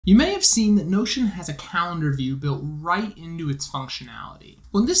You may have seen that Notion has a calendar view built right into its functionality.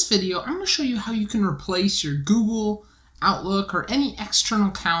 Well, in this video, I'm going to show you how you can replace your Google, Outlook, or any external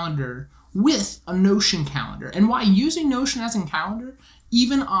calendar with a Notion calendar, and why using Notion as a calendar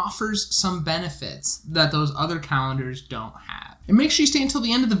even offers some benefits that those other calendars don't have. And make sure you stay until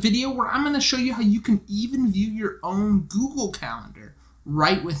the end of the video where I'm going to show you how you can even view your own Google Calendar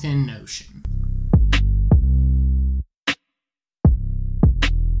right within Notion.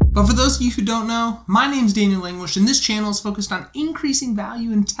 But for those of you who don't know, my name's Daniel English, and this channel is focused on increasing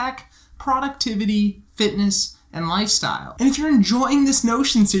value in tech, productivity, fitness, and lifestyle. And if you're enjoying this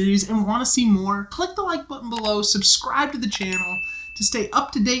Notion series and want to see more, click the like button below, subscribe to the channel to stay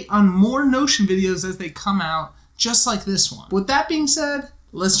up to date on more Notion videos as they come out, just like this one. With that being said,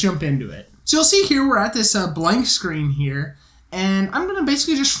 let's jump into it. So you'll see here we're at this blank screen here, and I'm going to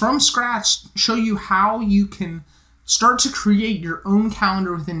basically just from scratch show you how you can start to create your own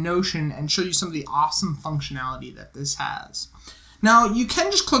calendar within Notion and show you some of the awesome functionality that this has. Now, you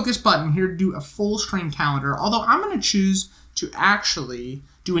can just click this button here to do a full screen calendar, although I'm going to choose to actually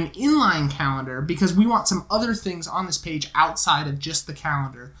do an inline calendar because we want some other things on this page outside of just the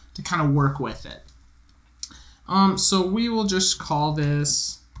calendar to kind of work with it. So we will just call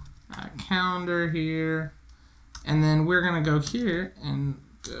this calendar here, and then we're going to go here and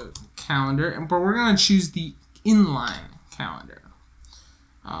go calendar, but we're going to choose the inline calendar.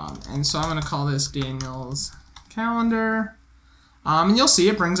 And so I'm going to call this Daniel's calendar. And you'll see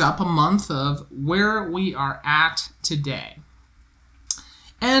it brings up a month of where we are at today.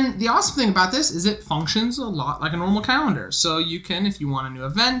 And the awesome thing about this is it functions a lot like a normal calendar. So you can, if you want a new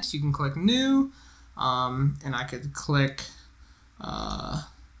event, you can click new. And I could click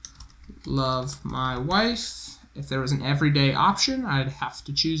love my wife. If there was an everyday option, I'd have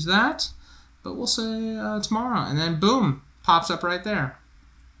to choose that. But we'll say tomorrow, and then boom, pops up right there.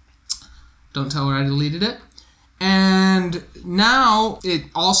 Don't tell her I deleted it. And now it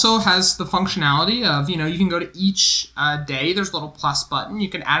also has the functionality of, you can go to each day, there's a little plus button, you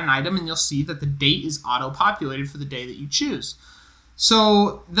can add an item, and you'll see that the date is auto-populated for the day that you choose.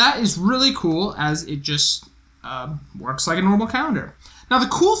 So that is really cool, as it just works like a normal calendar. Now the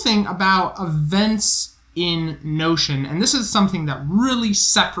cool thing about events in Notion, and this is something that really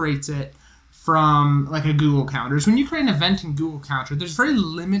separates it from like a Google Calendar, is when you create an event in Google Calendar, there's very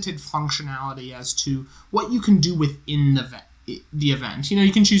limited functionality as to what you can do within the event.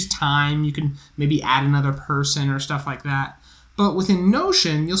 You can choose time, you can maybe add another person or stuff like that. But within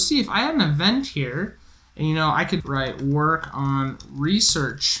Notion, you'll see if I had an event here, and I could write work on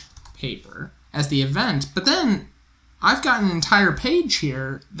research paper as the event, but then I've got an entire page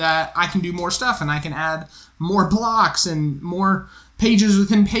here that I can do more stuff, and I can add more blocks and more pages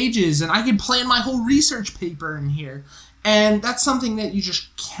within pages, and I can plan my whole research paper in here. And that's something that you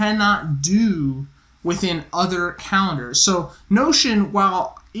just cannot do within other calendars. So Notion,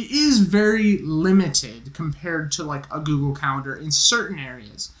 while it is very limited compared to like a Google Calendar in certain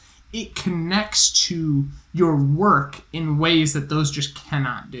areas, it connects to your work in ways that those just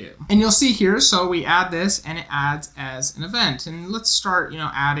cannot do. And you'll see here, so we add this and it adds as an event. And let's start,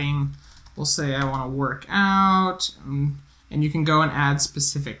 adding, we'll say I want to work out, and you can go and add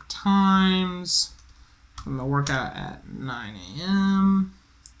specific times. I'm gonna work out at 9 a.m.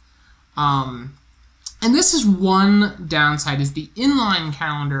 And this is one downside, is the inline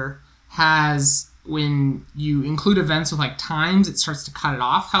calendar has, when you include events with like times, it starts to cut it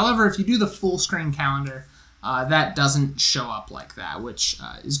off. However, if you do the full screen calendar, that doesn't show up like that, which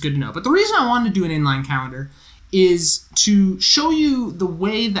is good to know. But the reason I wanted to do an inline calendar is to show you the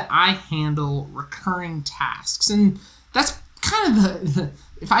way that I handle recurring tasks. And that's kind of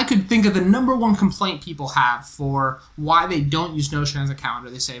if I could think of the #1 complaint people have for why they don't use Notion as a calendar,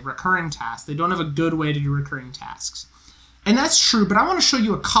 they say recurring tasks. They don't have a good way to do recurring tasks. And that's true, but I want to show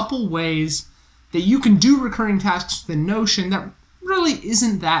you a couple ways that you can do recurring tasks within Notion that really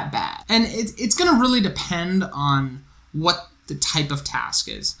isn't that bad. And it's going to really depend on what the type of task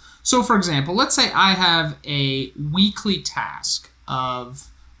is. So for example, let's say I have a weekly task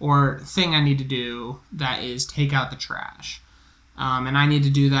or thing I need to do that is take out the trash. And I need to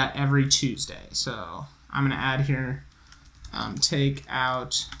do that every Tuesday. So I'm going to add here, take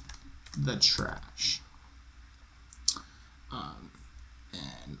out the trash.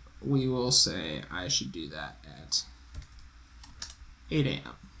 And we will say I should do that at 8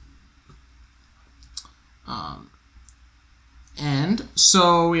 a.m. And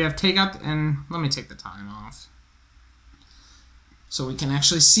so we have take out, and let me take the time off so we can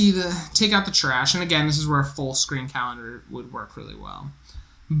actually see take out the trash. And again, this is where a full screen calendar would work really well.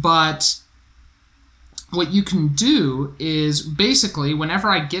 But what you can do is basically whenever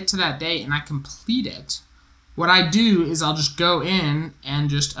I get to that date and I complete it, what I do is I'll just go in and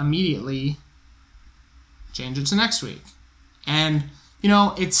just immediately change it to next week. And you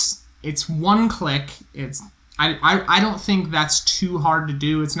know, it's one click. I don't think that's too hard to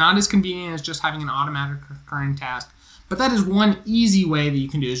do. It's not as convenient as just having an automatic recurring task, but that is one easy way that you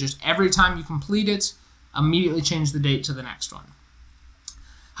can do, is just every time you complete it, immediately change the date to the next one.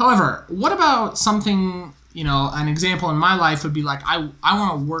 However, what about something, you know, an example in my life would be like, I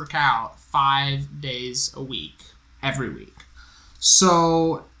want to work out 5 days a week, every week.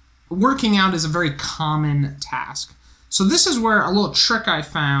 So working out is a very common task. So this is where a little trick I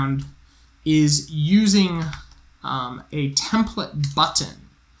found is using a template button.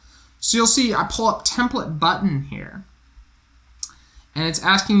 So you'll see I pull up template button here, and it's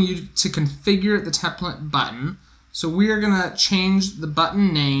asking you to configure the template button. So we are going to change the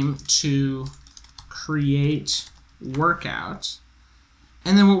button name to create workout.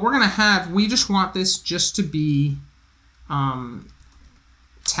 And then what we're going to have, we just want this just to be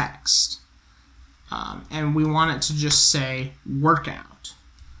text. And we want it to just say workout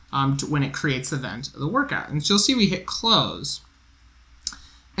when it creates the event of the workout. And so you'll see we hit close.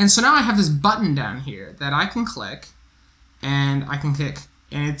 And so now I have this button down here that I can click, and I can click,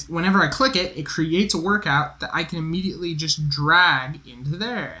 and whenever I click it, it creates a workout that I can immediately just drag into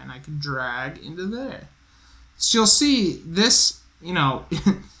there, and I can drag into there. So you'll see this, you know,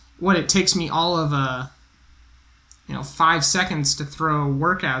 what it takes me all of 5 seconds to throw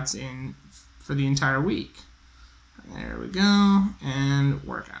workouts in for the entire week. There we go, and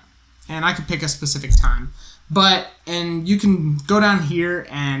workout. And I could pick a specific time, and you can go down here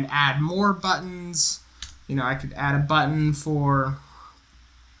and add more buttons. You know, I could add a button for,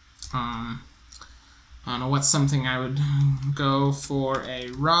 I don't know, what's something I would go for a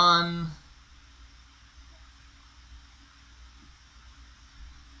run.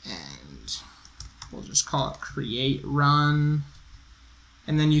 And we'll just call it create run.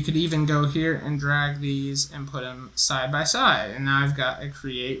 And then you could even go here and drag these and put them side by side. And now I've got a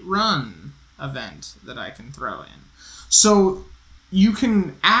create run event that I can throw in. So you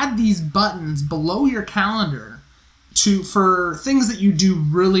can add these buttons below your calendar for things that you do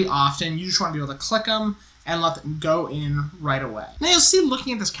really often. You just want to be able to click them and let them go in right away. Now you'll see,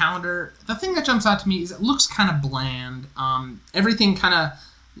 looking at this calendar, the thing that jumps out to me is it looks kind of bland. Everything kind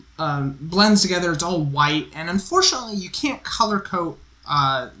of blends together. It's all white, and unfortunately you can't color code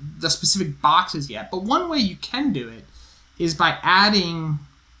the specific boxes yet. But one way you can do it is by adding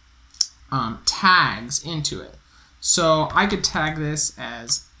tags into it. So I could tag this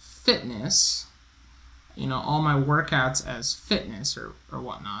as fitness, you know, all my workouts as fitness or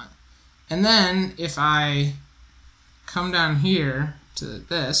whatnot. And then if I come down here to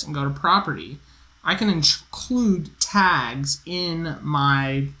this and go to property, I can include tags in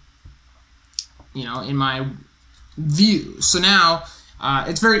my, in my view. So now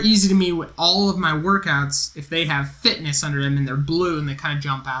it's very easy to me with all of my workouts, if they have fitness under them and they're blue and they kind of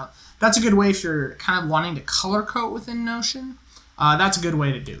jump out. That's a good way if you're kind of wanting to color code within Notion. That's a good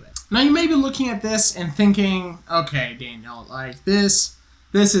way to do it. Now you may be looking at this and thinking, okay, Daniel, like this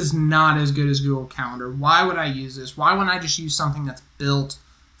is not as good as Google Calendar. Why would I use this? Why wouldn't I just use something that's built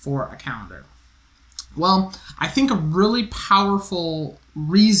for a calendar? Well, I think a really powerful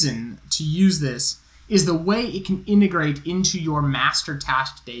reason to use this is the way it can integrate into your master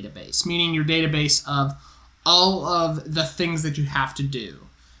task database, meaning your database of all of the things that you have to do.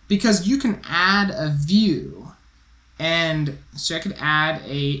 Because you can add a view, and so I could add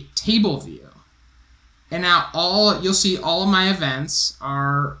a table view. And now you'll see all of my events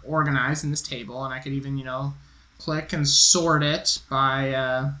are organized in this table, and I could even, click and sort it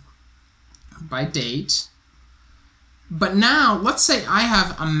by date. But now, let's say I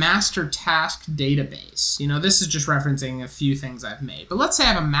have a master task database. This is just referencing a few things I've made. But let's say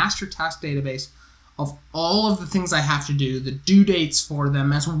I have a master task database of all of the things I have to do, the due dates for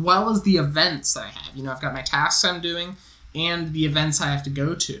them, as well as the events that I have. I've got my tasks I'm doing and the events I have to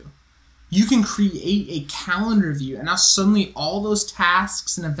go to. You can create a calendar view, and now suddenly all those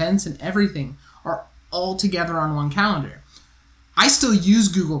tasks and events and everything are all together on one calendar. I still use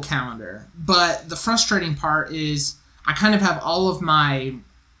Google Calendar, but the frustrating part is I kind of have all of my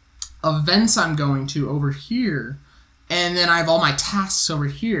events I'm going to over here, and then I have all my tasks over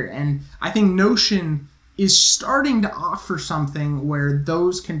here. And I think Notion is starting to offer something where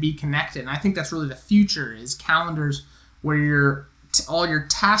those can be connected. And I think that's really the future, is calendars where all your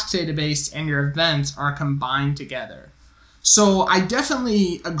task database and your events are combined together. So I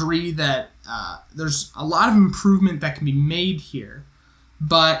definitely agree that there's a lot of improvement that can be made here.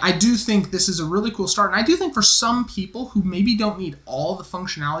 But I do think this is a really cool start. And I do think for some people who maybe don't need all the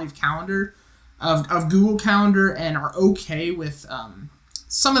functionality of calendar, of Google Calendar, and are okay with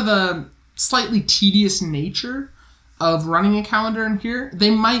some of the slightly tedious nature of running a calendar in here,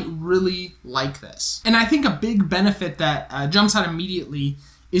 they might really like this. And I think a big benefit that jumps out immediately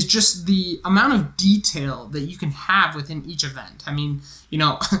is just the amount of detail that you can have within each event. I mean, you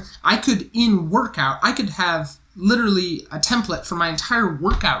know, I could have literally a template for my entire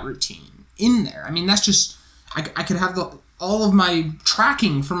workout routine in there. I mean, that's just, I could have all of my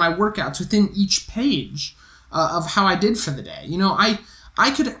tracking for my workouts within each page of how I did for the day. You know,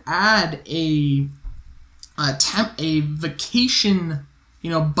 I could add a vacation, you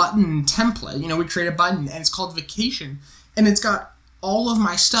know, button template. You know, we create a button and it's called vacation, and it's got all of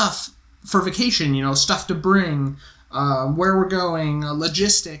my stuff for vacation, you know, stuff to bring, where we're going,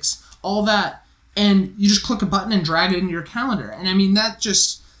 logistics, all that. And you just click a button and drag it into your calendar. And I mean, that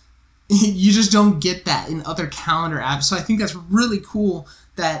just, you just don't get that in other calendar apps. So I think that's really cool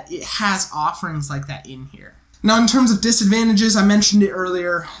that it has offerings like that in here. Now, in terms of disadvantages, I mentioned it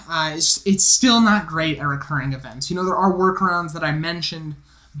earlier, it's still not great at recurring events. You know, there are workarounds that I mentioned,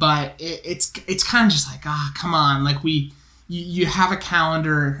 but it's kind of just like, come on, like you have a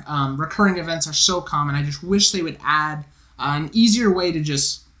calendar. Recurring events are so common. I just wish they would add an easier way to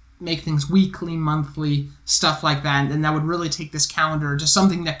just make things weekly, monthly, stuff like that, and that would really take this calendar to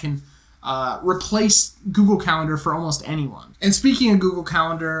something that can replace Google Calendar for almost anyone. And speaking of Google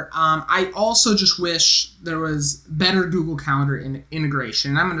Calendar, I also just wish there was better Google Calendar integration.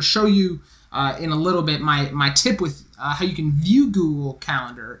 And I'm going to show you in a little bit my tip with how you can view Google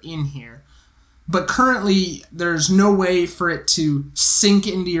Calendar in here. But currently, there's no way for it to sync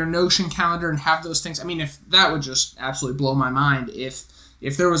into your Notion calendar and have those things. I mean, if that would just absolutely blow my mind if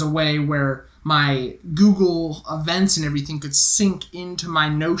there was a way where my Google events and everything could sync into my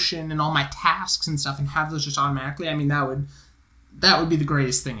Notion and all my tasks and stuff and have those just automatically. I mean, that would be the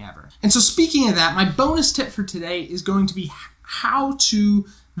greatest thing ever. And so speaking of that, my bonus tip for today is going to be how to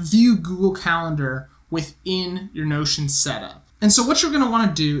view Google Calendar within your Notion setup. And so what you're going to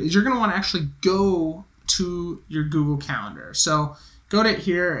want to do is you're going to want to actually go to your Google Calendar. So go to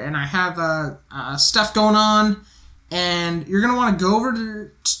here, and I have stuff going on. And you're going to want to go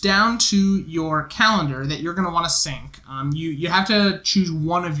over down to your calendar that you're going to want to sync. You have to choose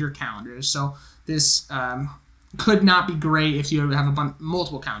one of your calendars. So this could not be great if you have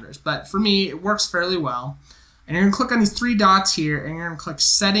multiple calendars. But for me, it works fairly well. And you're going to click on these three dots here, and you're going to click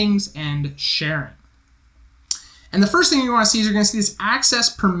Settings and Sharing. And the first thing you want to see is you're going to see this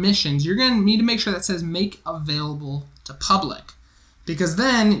Access Permissions. You're going to need to make sure that says Make Available to Public. Because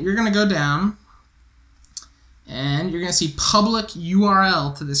then you're going to go down, and you're going to see public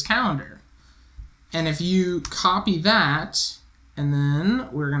URL to this calendar. And if you copy that, and then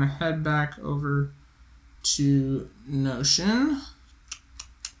we're going to head back over to Notion,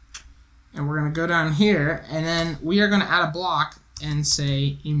 and we're going to go down here, and then we are going to add a block and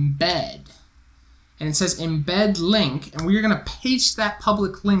say embed. And it says embed link, and we are going to paste that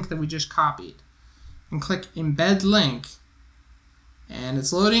public link that we just copied. And click embed link. And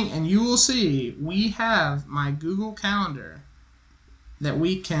it's loading, and you will see we have my Google Calendar that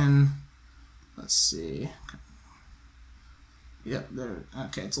we can, let's see. Yep, there.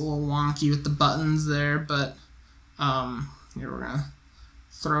 Okay, it's a little wonky with the buttons there, but here we're gonna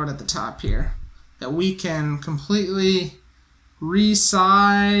throw it at the top here. That we can completely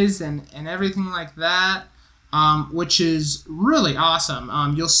resize and everything like that, which is really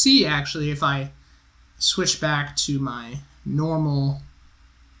awesome. You'll see actually if I switch back to my normal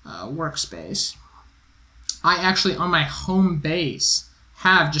workspace, I actually on my home base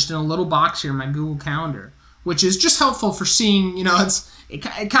have just in a little box here my Google Calendar, which is just helpful for seeing, you know, it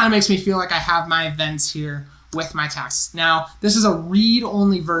kind of makes me feel like I have my events here with my tasks. Now, this is a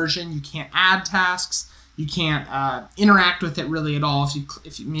read-only version. You can't add tasks. You can't interact with it really at all.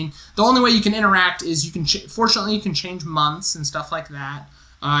 If you mean, the only way you can interact is you can, fortunately, you can change months and stuff like that.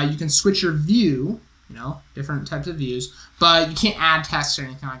 You can switch your view, you know, different types of views, but you can't add tasks or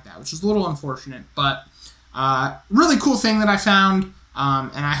anything like that, which is a little unfortunate, but really cool thing that I found,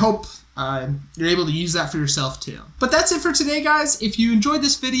 and I hope you're able to use that for yourself too. But that's it for today, guys. If you enjoyed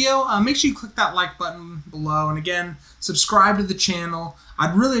this video, make sure you click that like button below, and again, subscribe to the channel.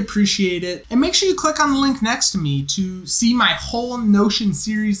 I'd really appreciate it. And make sure you click on the link next to me to see my whole Notion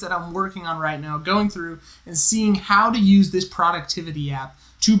series that I'm working on right now, going through and seeing how to use this productivity app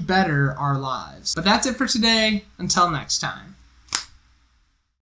to better our lives. But that's it for today. Until next time.